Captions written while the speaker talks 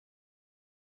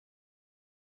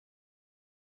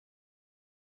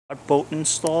bolt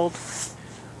installed,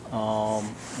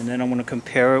 and then I'm going to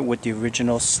compare it with the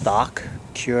original stock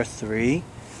Geo 3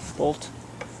 bolt.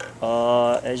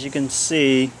 As you can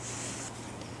see,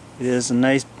 it is a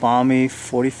nice balmy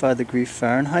 45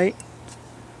 Fahrenheit,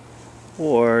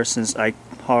 or since I'm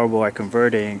horrible at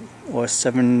converting, or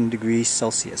 7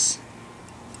 °C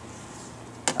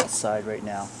outside right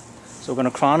now. So we're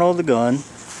going to chrono the gun.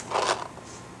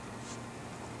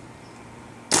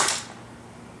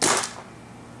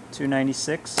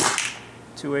 .296,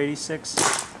 286,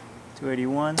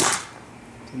 281,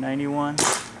 291,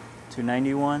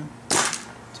 291,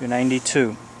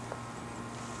 292.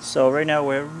 So right now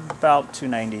we're about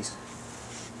 290s.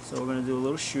 So we're going to do a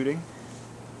little shooting.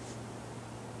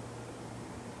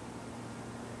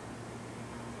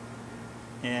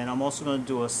 And I'm also going to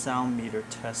do a sound meter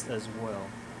test as well.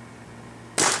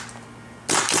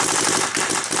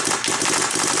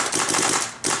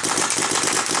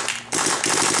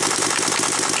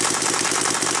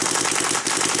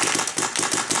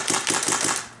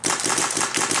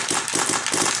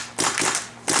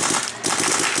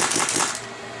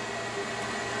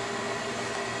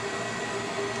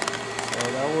 So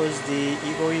that was the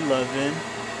Eagle 11.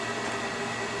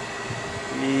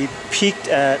 We peaked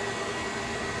at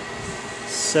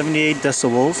 78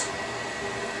 decibels.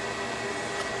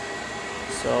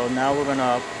 So now we're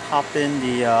gonna pop in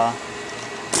the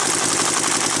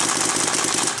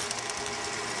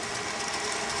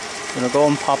go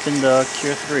and pop in the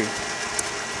Geo 3.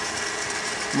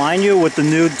 Mind you, with the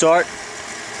new D.A.R.T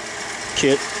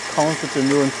kit comes with the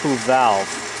new improved valve.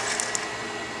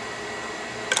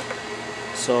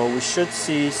 So we should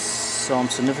see some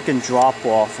significant drop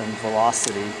off in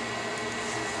velocity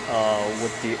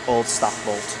with the old stock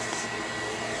bolt.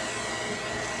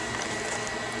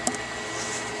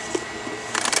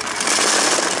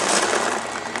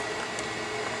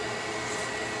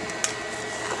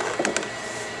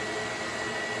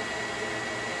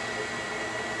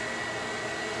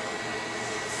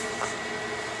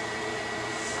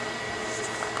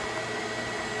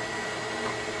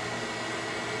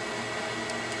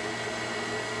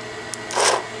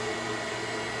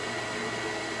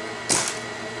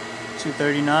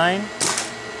 .239,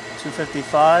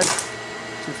 255,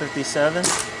 257,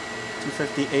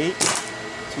 258,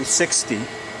 260.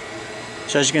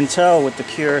 So as you can tell with the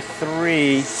Geo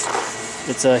 3,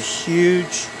 it's a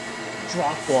huge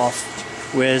drop off,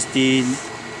 whereas the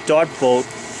D.A.R.T bolt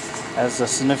has a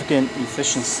significant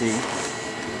efficiency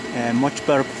and much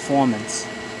better performance.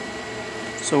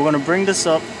 So we're going to bring this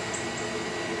up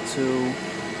to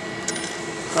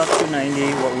about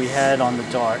 290, what we had on the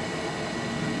D.A.R.T.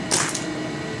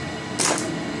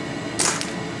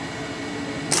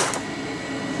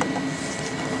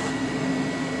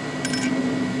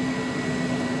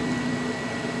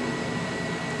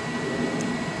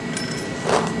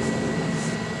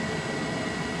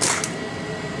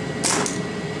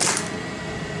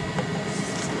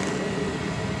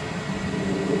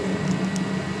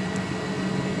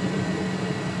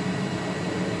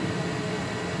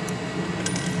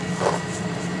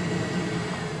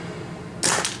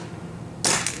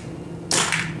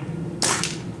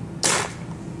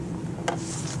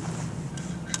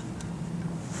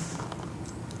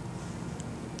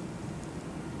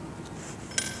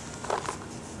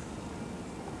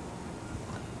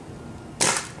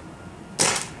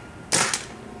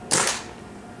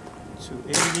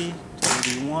 .280,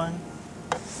 281.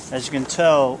 As you can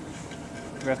tell,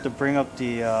 we have to bring up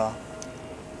the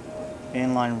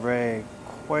inline ray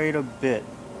quite a bit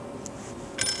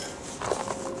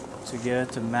to get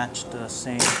it to match the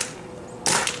same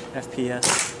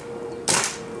FPS.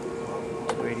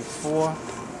 284.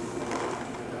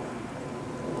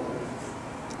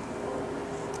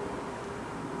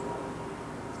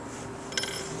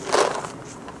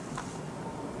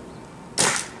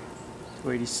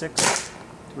 .286,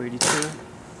 282,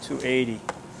 280.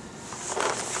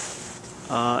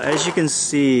 As you can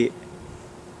see,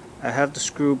 I have the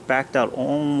screw backed out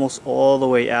almost all the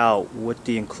way out with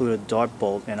the included D.A.R.T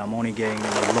bolt, and I'm only getting in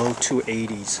the low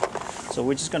 280s. So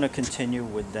we're just going to continue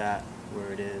with that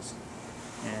where it is,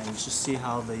 and just see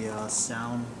how the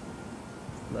sound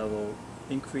level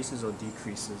increases or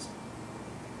decreases.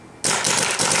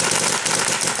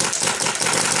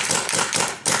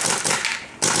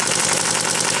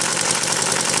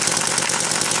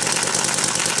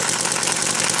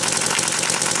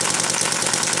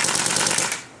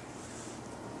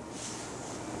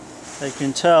 As you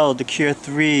can tell, the Geo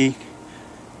 3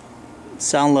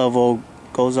 sound level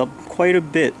goes up quite a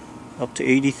bit, up to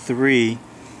 83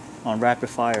 on rapid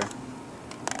fire.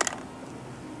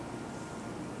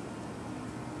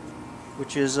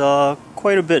 which is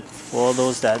quite a bit for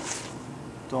those that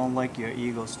don't like your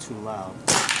Eagles too loud.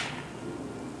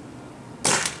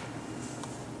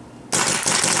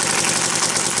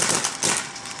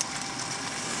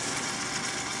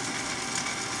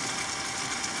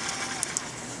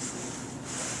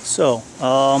 So,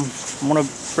 I'm going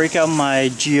to break out my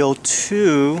Geo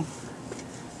 2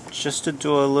 just to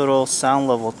do a little sound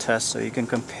level test so you can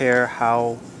compare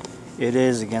how it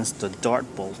is against the D.A.R.T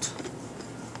bolt.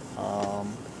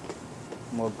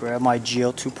 I'm going to grab my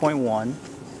Geo 2.1.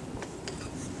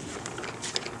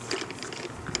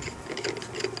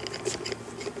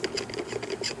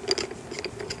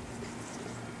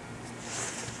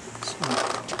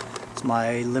 It's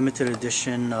my limited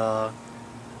edition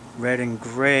red and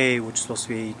gray, which is supposed to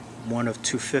be one of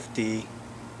 250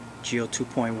 Geo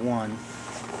 2.1.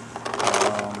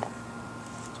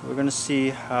 So we're going to see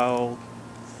how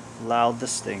loud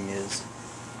this thing is.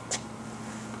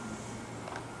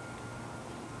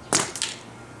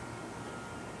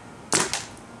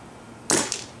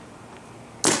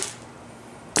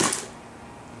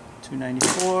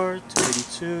 $294,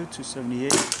 $282,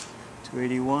 $278,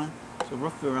 $281, so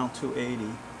roughly around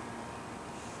 $280.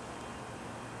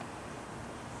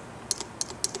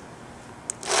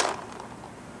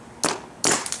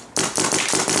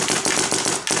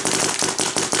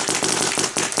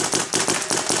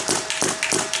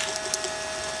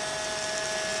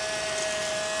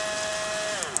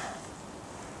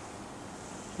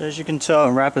 As you can tell,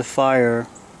 in rapid fire,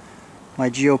 my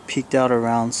Geo peaked out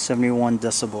around 71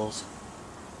 decibels.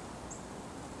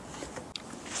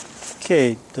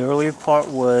 Okay, the earlier part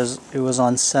was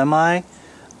on semi.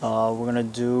 We're gonna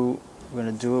do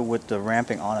it with the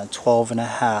ramping on at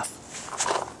 12.5.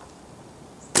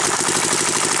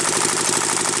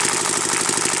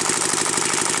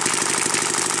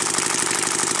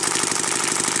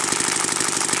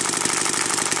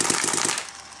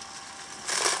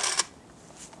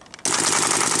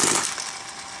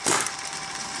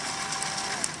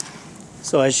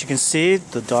 So as you can see,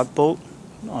 the D.A.R.T bolt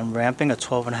on ramping at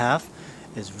 12.5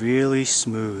 is really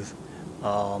smooth.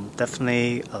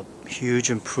 Definitely a huge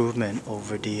improvement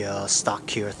over the stock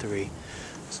Geo 3.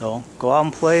 So go out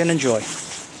and play and enjoy.